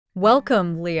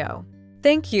Welcome, Leo.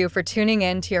 Thank you for tuning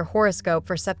in to your horoscope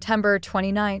for September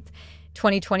 29th,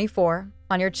 2024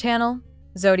 on your channel,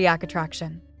 Zodiac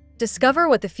Attraction. Discover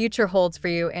what the future holds for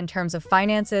you in terms of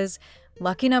finances,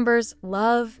 lucky numbers,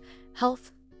 love,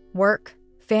 health, work,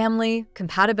 family,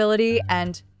 compatibility,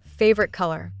 and favorite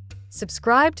color.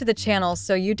 Subscribe to the channel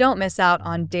so you don't miss out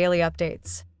on daily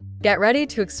updates. Get ready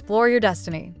to explore your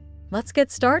destiny. Let's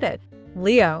get started.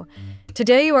 Leo,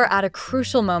 today you are at a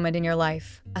crucial moment in your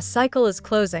life. A cycle is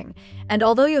closing, and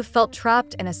although you have felt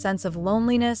trapped in a sense of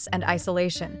loneliness and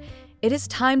isolation, it is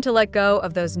time to let go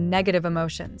of those negative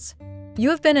emotions. You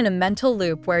have been in a mental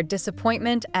loop where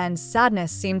disappointment and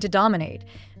sadness seem to dominate,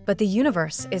 but the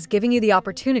universe is giving you the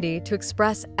opportunity to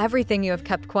express everything you have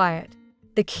kept quiet.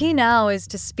 The key now is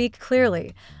to speak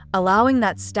clearly, allowing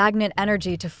that stagnant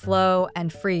energy to flow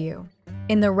and free you.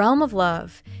 In the realm of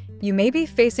love, you may be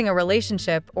facing a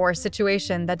relationship or a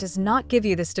situation that does not give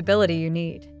you the stability you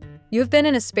need. You have been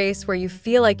in a space where you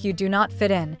feel like you do not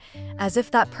fit in, as if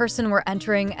that person were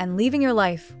entering and leaving your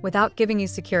life without giving you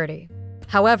security.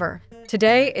 However,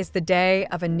 today is the day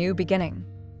of a new beginning.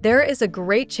 There is a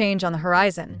great change on the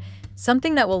horizon,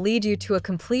 something that will lead you to a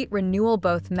complete renewal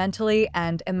both mentally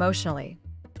and emotionally.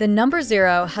 The number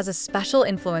 0 has a special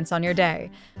influence on your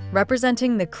day,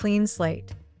 representing the clean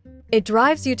slate. It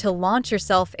drives you to launch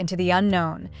yourself into the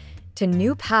unknown, to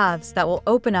new paths that will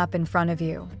open up in front of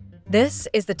you. This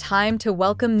is the time to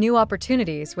welcome new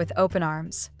opportunities with open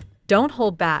arms. Don't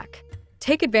hold back.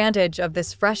 Take advantage of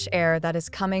this fresh air that is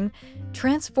coming,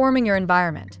 transforming your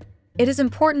environment. It is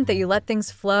important that you let things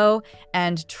flow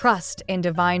and trust in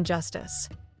divine justice.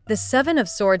 The 7 of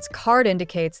Swords card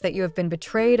indicates that you have been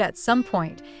betrayed at some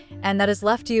point, and that has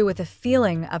left you with a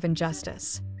feeling of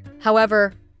injustice.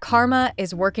 However, karma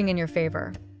is working in your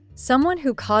favor. Someone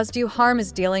who caused you harm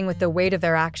is dealing with the weight of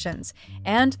their actions,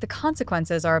 and the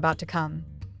consequences are about to come.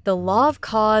 The law of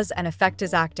cause and effect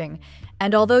is acting,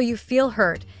 and although you feel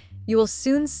hurt, you will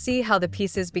soon see how the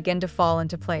pieces begin to fall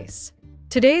into place.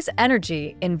 Today's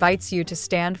energy invites you to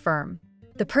stand firm.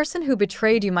 The person who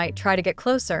betrayed you might try to get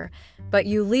closer, but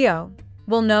you, Leo,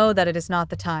 will know that it is not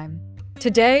the time.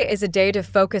 Today is a day to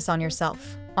focus on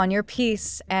yourself, on your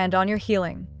peace, and on your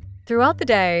healing. Throughout the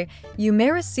day, you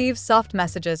may receive soft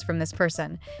messages from this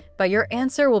person, but your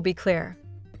answer will be clear.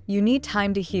 You need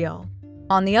time to heal.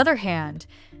 On the other hand,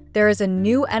 there is a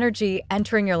new energy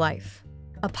entering your life.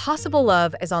 A possible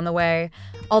love is on the way,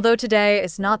 although today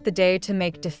is not the day to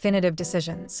make definitive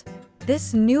decisions.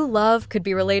 This new love could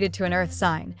be related to an earth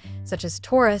sign, such as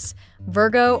Taurus,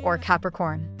 Virgo, or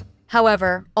Capricorn.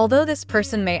 However, although this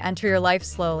person may enter your life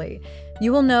slowly,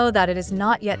 you will know that it is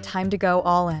not yet time to go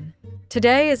all in.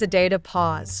 Today is a day to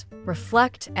pause,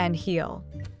 reflect, and heal.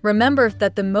 Remember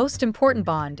that the most important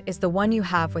bond is the one you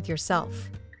have with yourself.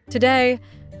 Today,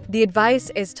 the advice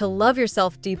is to love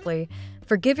yourself deeply,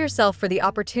 forgive yourself for the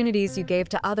opportunities you gave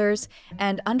to others,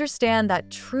 and understand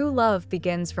that true love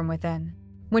begins from within.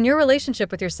 When your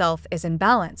relationship with yourself is in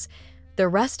balance, the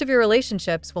rest of your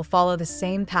relationships will follow the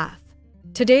same path.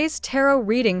 Today's tarot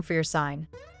reading for your sign,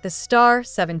 the Star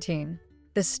 17.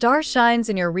 The star shines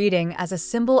in your reading as a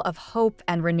symbol of hope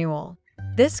and renewal.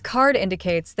 This card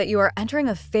indicates that you are entering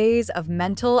a phase of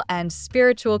mental and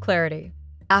spiritual clarity.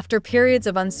 After periods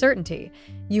of uncertainty,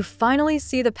 you finally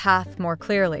see the path more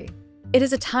clearly. It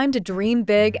is a time to dream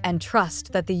big and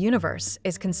trust that the universe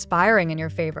is conspiring in your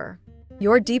favor.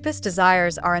 Your deepest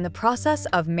desires are in the process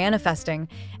of manifesting,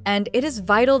 and it is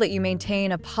vital that you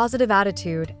maintain a positive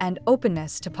attitude and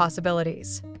openness to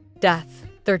possibilities. Death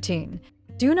 13.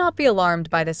 Do not be alarmed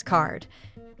by this card.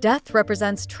 Death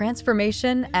represents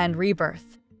transformation and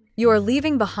rebirth. You are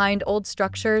leaving behind old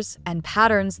structures and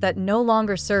patterns that no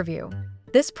longer serve you.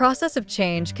 This process of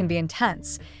change can be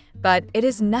intense, but it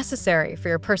is necessary for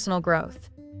your personal growth.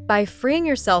 By freeing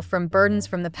yourself from burdens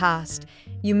from the past,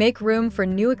 you make room for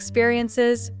new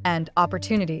experiences and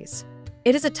opportunities.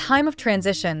 It is a time of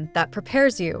transition that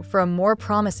prepares you for a more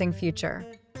promising future.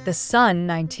 The Sun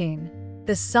 19.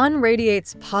 The sun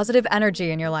radiates positive energy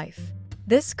in your life.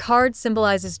 This card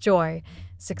symbolizes joy,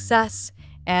 success,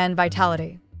 and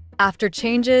vitality. After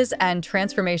changes and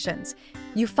transformations,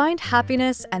 you find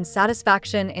happiness and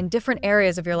satisfaction in different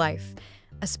areas of your life,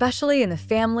 especially in the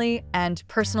family and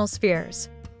personal spheres.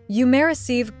 You may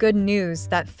receive good news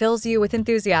that fills you with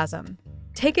enthusiasm.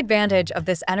 Take advantage of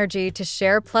this energy to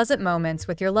share pleasant moments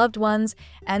with your loved ones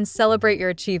and celebrate your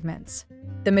achievements.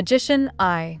 The Magician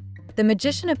I. The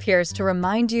Magician appears to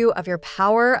remind you of your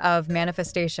power of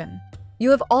manifestation.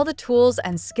 You have all the tools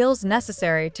and skills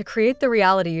necessary to create the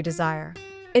reality you desire.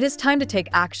 It is time to take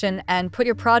action and put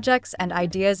your projects and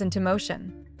ideas into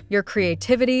motion. Your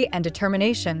creativity and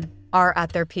determination are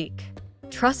at their peak.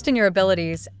 Trust in your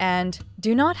abilities and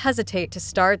do not hesitate to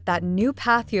start that new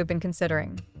path you have been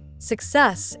considering.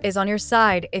 Success is on your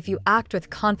side if you act with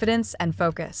confidence and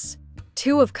focus.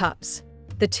 Two of Cups.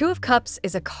 The Two of Cups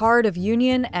is a card of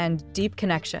union and deep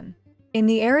connection. In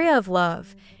the area of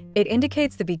love, it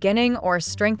indicates the beginning or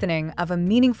strengthening of a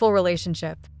meaningful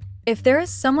relationship. If there is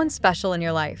someone special in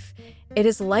your life, it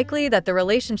is likely that the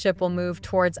relationship will move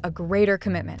towards a greater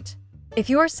commitment. If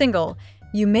you are single,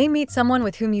 you may meet someone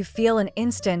with whom you feel an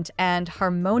instant and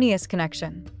harmonious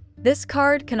connection. This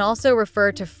card can also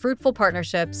refer to fruitful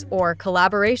partnerships or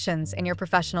collaborations in your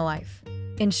professional life.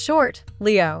 In short,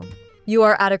 Leo, you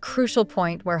are at a crucial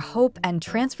point where hope and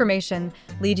transformation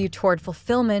lead you toward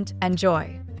fulfillment and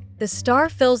joy. The star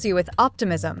fills you with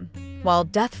optimism, while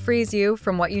death frees you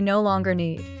from what you no longer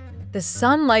need. The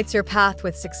sun lights your path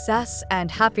with success and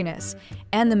happiness,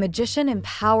 and the magician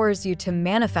empowers you to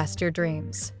manifest your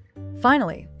dreams.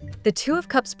 Finally, the Two of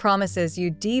Cups promises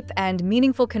you deep and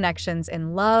meaningful connections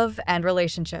in love and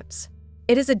relationships.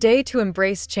 It is a day to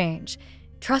embrace change,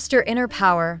 trust your inner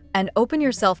power, and open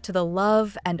yourself to the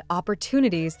love and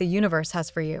opportunities the universe has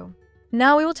for you.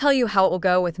 Now we will tell you how it will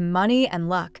go with money and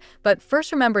luck, but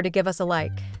first remember to give us a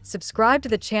like, subscribe to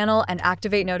the channel, and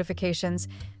activate notifications.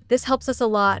 This helps us a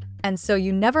lot, and so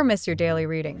you never miss your daily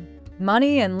reading.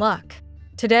 Money and luck.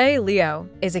 Today, Leo,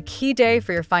 is a key day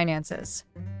for your finances.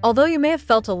 Although you may have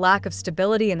felt a lack of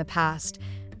stability in the past,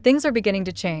 things are beginning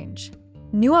to change.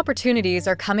 New opportunities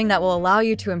are coming that will allow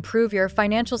you to improve your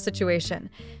financial situation,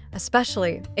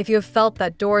 especially if you have felt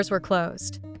that doors were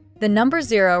closed. The number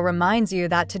 0 reminds you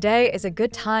that today is a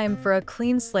good time for a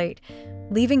clean slate,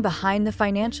 leaving behind the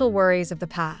financial worries of the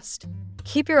past.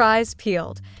 Keep your eyes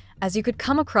peeled, as you could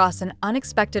come across an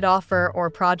unexpected offer or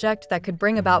project that could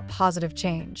bring about positive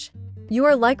change. You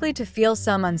are likely to feel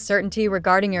some uncertainty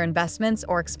regarding your investments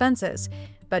or expenses,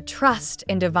 but trust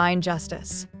in divine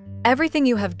justice. Everything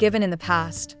you have given in the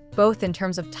past, both in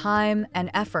terms of time and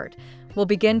effort, will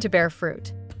begin to bear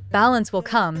fruit. Balance will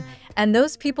come, and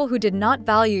those people who did not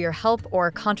value your help or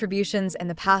contributions in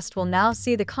the past will now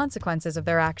see the consequences of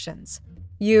their actions.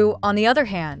 You, on the other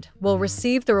hand, will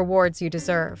receive the rewards you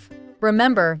deserve.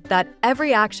 Remember that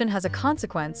every action has a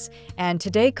consequence, and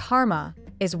today karma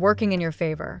is working in your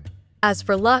favor. As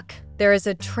for luck, there is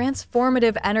a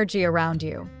transformative energy around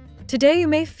you. Today you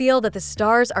may feel that the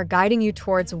stars are guiding you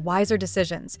towards wiser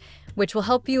decisions, which will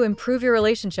help you improve your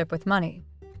relationship with money.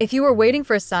 If you are waiting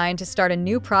for a sign to start a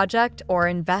new project or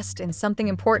invest in something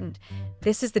important,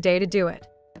 this is the day to do it.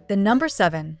 The number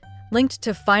 7, linked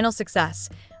to final success,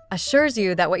 assures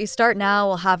you that what you start now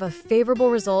will have a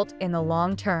favorable result in the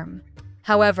long term.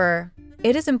 However,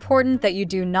 it is important that you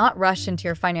do not rush into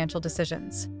your financial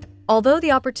decisions. Although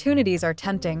the opportunities are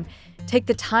tempting, take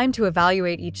the time to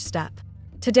evaluate each step.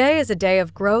 Today is a day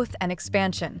of growth and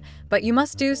expansion, but you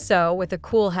must do so with a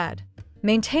cool head.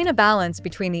 Maintain a balance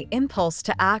between the impulse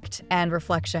to act and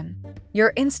reflection.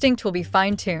 Your instinct will be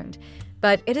fine-tuned,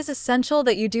 but it is essential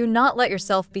that you do not let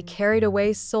yourself be carried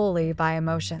away solely by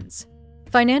emotions.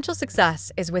 Financial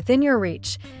success is within your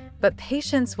reach, but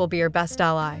patience will be your best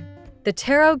ally. The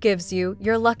tarot gives you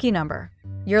your lucky number.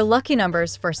 Your lucky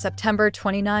numbers for September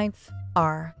 29th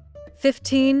are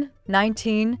 15,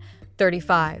 19,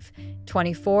 35,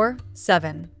 24,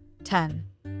 7, 10.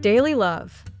 Daily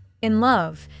love. In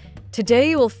love,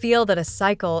 today you will feel that a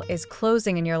cycle is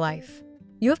closing in your life.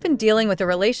 You have been dealing with a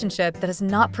relationship that has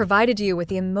not provided you with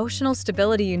the emotional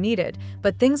stability you needed,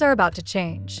 but things are about to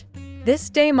change.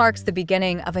 This day marks the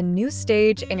beginning of a new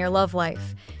stage in your love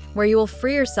life, where you will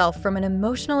free yourself from an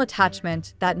emotional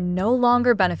attachment that no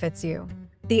longer benefits you.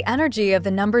 The energy of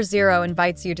the number 0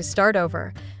 invites you to start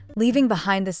over, leaving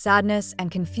behind the sadness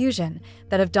and confusion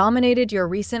that have dominated your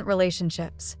recent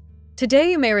relationships.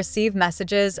 Today you may receive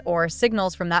messages or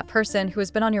signals from that person who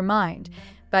has been on your mind,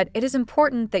 but it is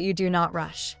important that you do not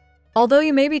rush. Although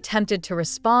you may be tempted to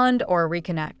respond or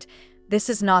reconnect, this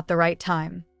is not the right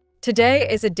time. Today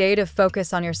is a day to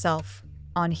focus on yourself,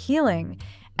 on healing,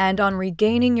 and on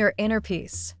regaining your inner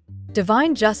peace.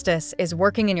 Divine justice is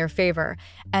working in your favor,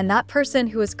 and that person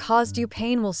who has caused you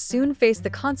pain will soon face the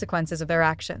consequences of their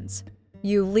actions.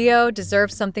 You, Leo,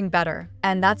 deserve something better,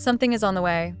 and that something is on the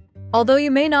way. Although you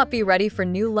may not be ready for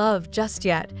new love just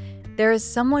yet, there is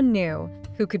someone new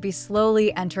who could be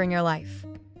slowly entering your life.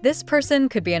 This person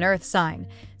could be an earth sign,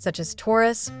 such as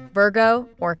Taurus, Virgo,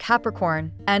 or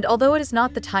Capricorn, and although it is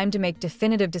not the time to make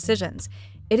definitive decisions,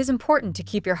 it is important to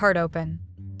keep your heart open.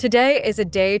 Today is a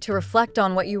day to reflect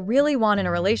on what you really want in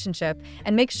a relationship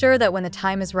and make sure that when the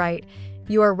time is right,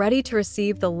 you are ready to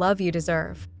receive the love you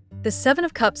deserve. The 7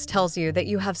 of Cups tells you that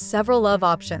you have several love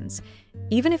options,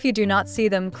 even if you do not see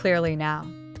them clearly now.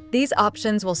 These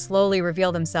options will slowly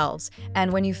reveal themselves,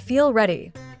 and when you feel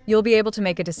ready, you'll be able to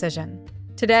make a decision.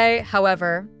 Today,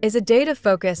 however, is a day to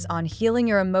focus on healing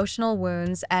your emotional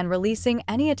wounds and releasing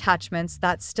any attachments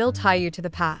that still tie you to the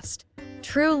past.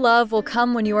 True love will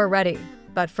come when you are ready,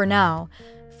 but for now,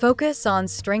 focus on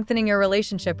strengthening your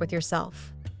relationship with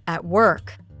yourself. At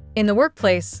work. In the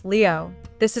workplace, Leo,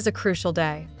 this is a crucial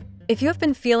day. If you have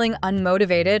been feeling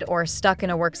unmotivated or stuck in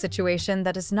a work situation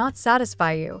that does not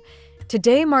satisfy you,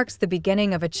 today marks the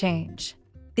beginning of a change.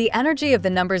 The energy of the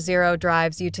number 0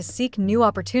 drives you to seek new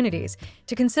opportunities,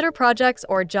 to consider projects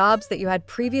or jobs that you had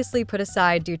previously put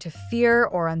aside due to fear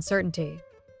or uncertainty.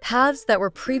 Paths that were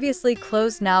previously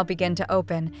closed now begin to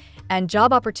open, and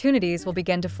job opportunities will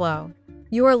begin to flow.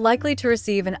 You are likely to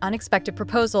receive an unexpected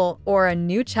proposal or a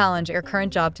new challenge at your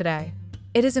current job today.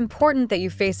 It is important that you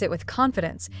face it with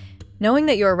confidence, knowing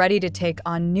that you are ready to take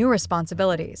on new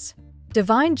responsibilities.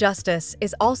 Divine justice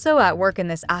is also at work in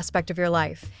this aspect of your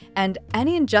life, and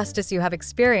any injustice you have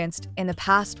experienced in the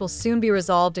past will soon be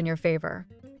resolved in your favor.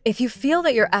 If you feel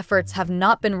that your efforts have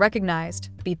not been recognized,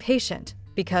 be patient,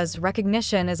 because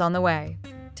recognition is on the way.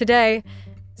 Today,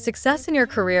 success in your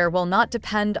career will not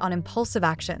depend on impulsive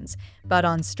actions, but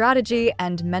on strategy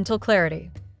and mental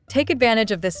clarity. Take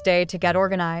advantage of this day to get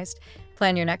organized,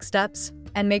 plan your next steps,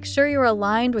 and make sure you are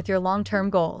aligned with your long-term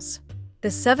goals. The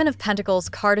 7 of Pentacles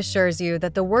card assures you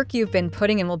that the work you've been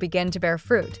putting in will begin to bear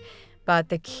fruit, but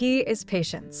the key is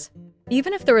patience.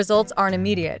 Even if the results aren't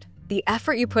immediate, the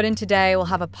effort you put in today will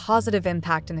have a positive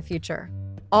impact in the future.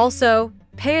 Also,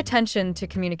 pay attention to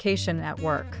communication at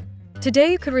work.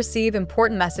 Today you could receive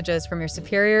important messages from your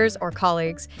superiors or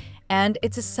colleagues, and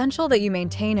it's essential that you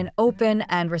maintain an open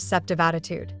and receptive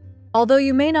attitude. Although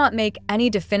you may not make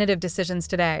any definitive decisions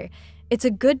today, it's a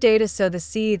good day to sow the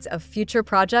seeds of future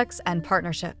projects and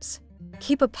partnerships.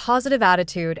 Keep a positive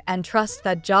attitude and trust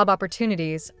that job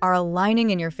opportunities are aligning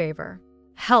in your favor.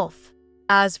 Health.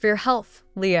 As for your health,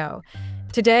 Leo,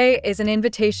 today is an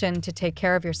invitation to take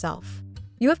care of yourself.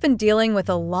 You have been dealing with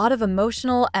a lot of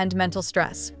emotional and mental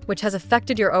stress, which has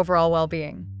affected your overall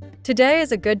well-being. Today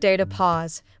is a good day to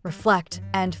pause, reflect,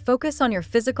 and focus on your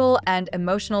physical and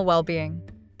emotional well-being.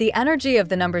 The energy of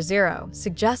the number 0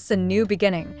 suggests a new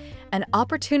beginning, an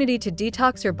opportunity to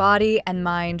detox your body and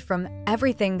mind from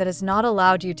everything that has not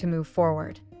allowed you to move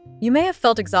forward. You may have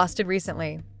felt exhausted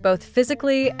recently, both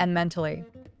physically and mentally.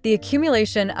 The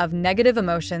accumulation of negative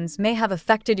emotions may have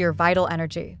affected your vital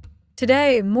energy.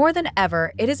 Today, more than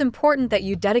ever, it is important that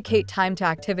you dedicate time to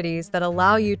activities that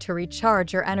allow you to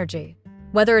recharge your energy.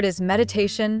 Whether it is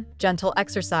meditation, gentle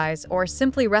exercise, or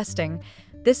simply resting,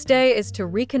 this day is to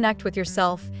reconnect with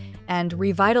yourself and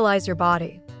revitalize your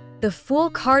body. The Fool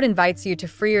card invites you to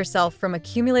free yourself from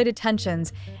accumulated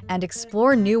tensions and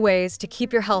explore new ways to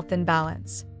keep your health in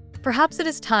balance. Perhaps it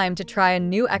is time to try a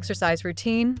new exercise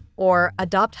routine or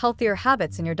adopt healthier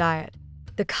habits in your diet.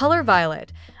 The color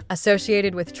violet,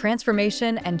 associated with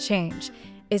transformation and change,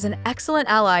 is an excellent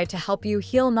ally to help you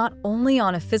heal not only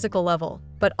on a physical level,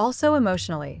 but also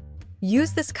emotionally.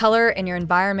 Use this color in your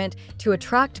environment to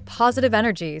attract positive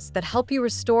energies that help you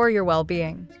restore your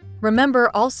well-being.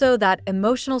 Remember also that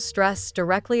emotional stress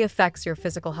directly affects your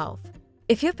physical health.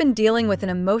 If you've been dealing with an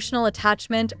emotional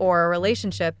attachment or a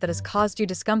relationship that has caused you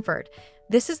discomfort,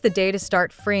 this is the day to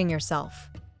start freeing yourself.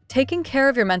 Taking care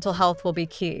of your mental health will be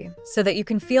key so that you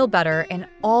can feel better in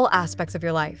all aspects of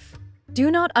your life. Do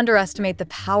not underestimate the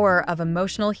power of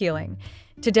emotional healing.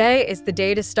 Today is the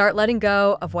day to start letting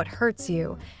go of what hurts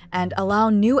you and allow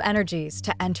new energies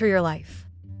to enter your life.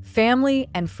 Family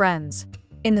and friends.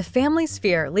 In the family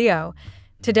sphere, Leo,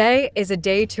 today is a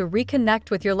day to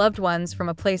reconnect with your loved ones from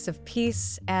a place of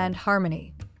peace and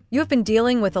harmony. You have been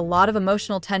dealing with a lot of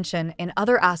emotional tension in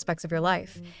other aspects of your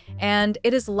life, and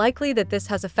it is likely that this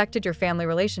has affected your family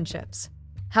relationships.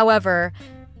 However,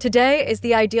 today is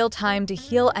the ideal time to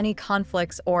heal any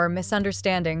conflicts or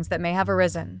misunderstandings that may have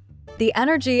arisen. The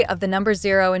energy of the number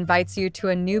 0 invites you to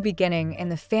a new beginning in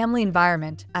the family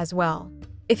environment as well.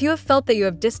 If you have felt that you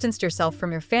have distanced yourself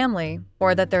from your family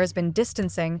or that there has been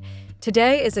distancing,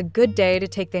 today is a good day to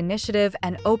take the initiative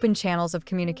and open channels of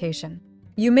communication.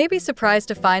 You may be surprised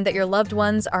to find that your loved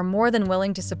ones are more than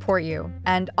willing to support you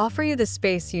and offer you the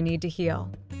space you need to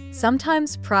heal.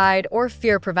 Sometimes pride or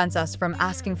fear prevents us from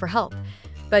asking for help,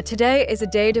 but today is a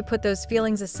day to put those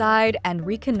feelings aside and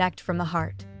reconnect from the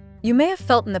heart. You may have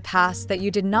felt in the past that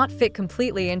you did not fit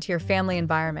completely into your family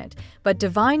environment, but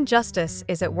divine justice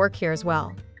is at work here as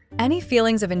well. Any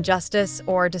feelings of injustice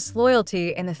or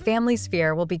disloyalty in the family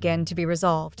sphere will begin to be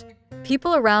resolved.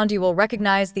 People around you will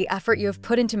recognize the effort you have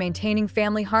put into maintaining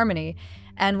family harmony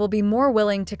and will be more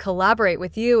willing to collaborate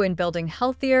with you in building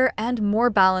healthier and more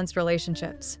balanced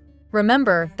relationships.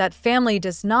 Remember that family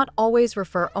does not always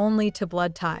refer only to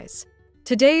blood ties.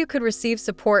 Today you could receive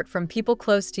support from people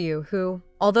close to you who,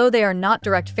 although they are not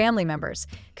direct family members,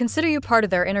 consider you part of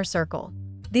their inner circle.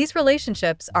 These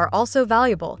relationships are also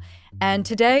valuable, and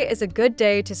today is a good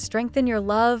day to strengthen your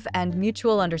love and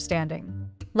mutual understanding.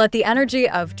 Let the energy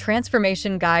of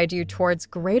transformation guide you towards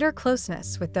greater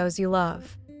closeness with those you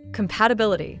love.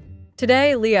 Compatibility.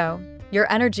 Today, Leo,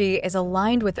 your energy is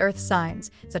aligned with Earth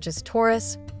signs such as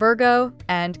Taurus, Virgo,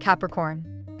 and Capricorn.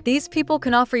 These people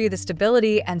can offer you the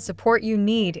stability and support you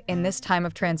need in this time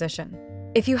of transition.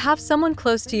 If you have someone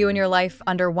close to you in your life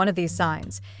under one of these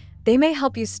signs, they may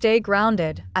help you stay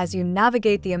grounded as you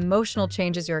navigate the emotional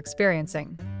changes you're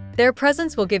experiencing. Their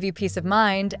presence will give you peace of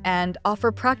mind and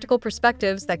offer practical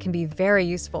perspectives that can be very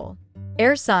useful.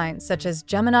 Air signs such as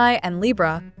Gemini and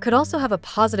Libra could also have a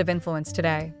positive influence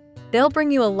today. They'll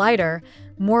bring you a lighter,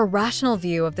 more rational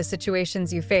view of the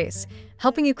situations you face,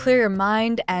 helping you clear your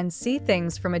mind and see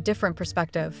things from a different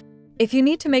perspective. If you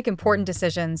need to make important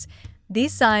decisions,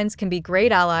 these signs can be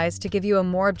great allies to give you a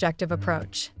more objective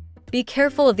approach. Be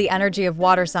careful of the energy of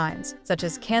water signs, such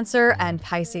as Cancer and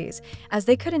Pisces, as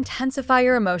they could intensify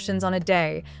your emotions on a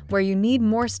day where you need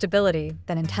more stability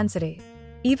than intensity.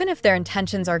 Even if their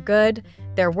intentions are good,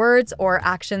 their words or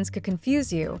actions could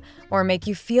confuse you or make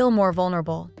you feel more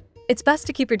vulnerable. It's best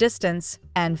to keep your distance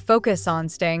and focus on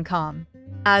staying calm.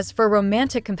 As for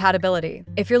romantic compatibility,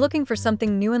 if you're looking for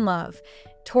something new in love,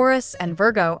 Taurus and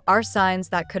Virgo are signs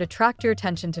that could attract your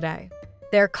attention today.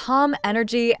 Their calm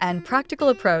energy and practical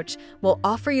approach will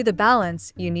offer you the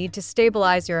balance you need to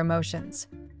stabilize your emotions.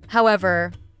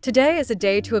 However, today is a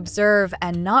day to observe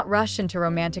and not rush into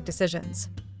romantic decisions.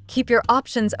 Keep your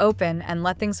options open and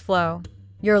let things flow.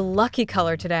 Your lucky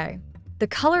color today. The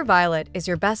color violet is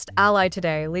your best ally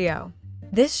today, Leo.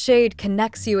 This shade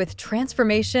connects you with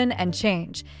transformation and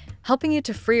change, helping you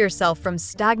to free yourself from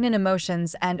stagnant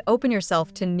emotions and open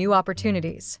yourself to new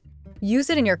opportunities. Use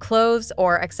it in your clothes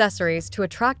or accessories to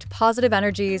attract positive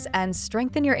energies and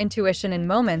strengthen your intuition in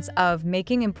moments of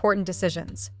making important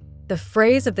decisions. The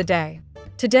phrase of the day.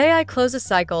 Today I close a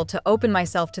cycle to open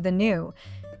myself to the new,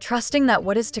 trusting that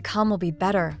what is to come will be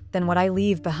better than what I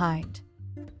leave behind.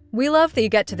 We love that you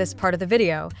get to this part of the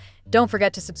video. Don't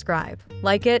forget to subscribe,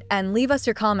 like it, and leave us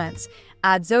your comments.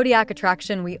 At Zodiac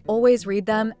Attraction, we always read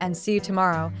them, and see you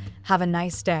tomorrow. Have a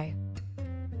nice day.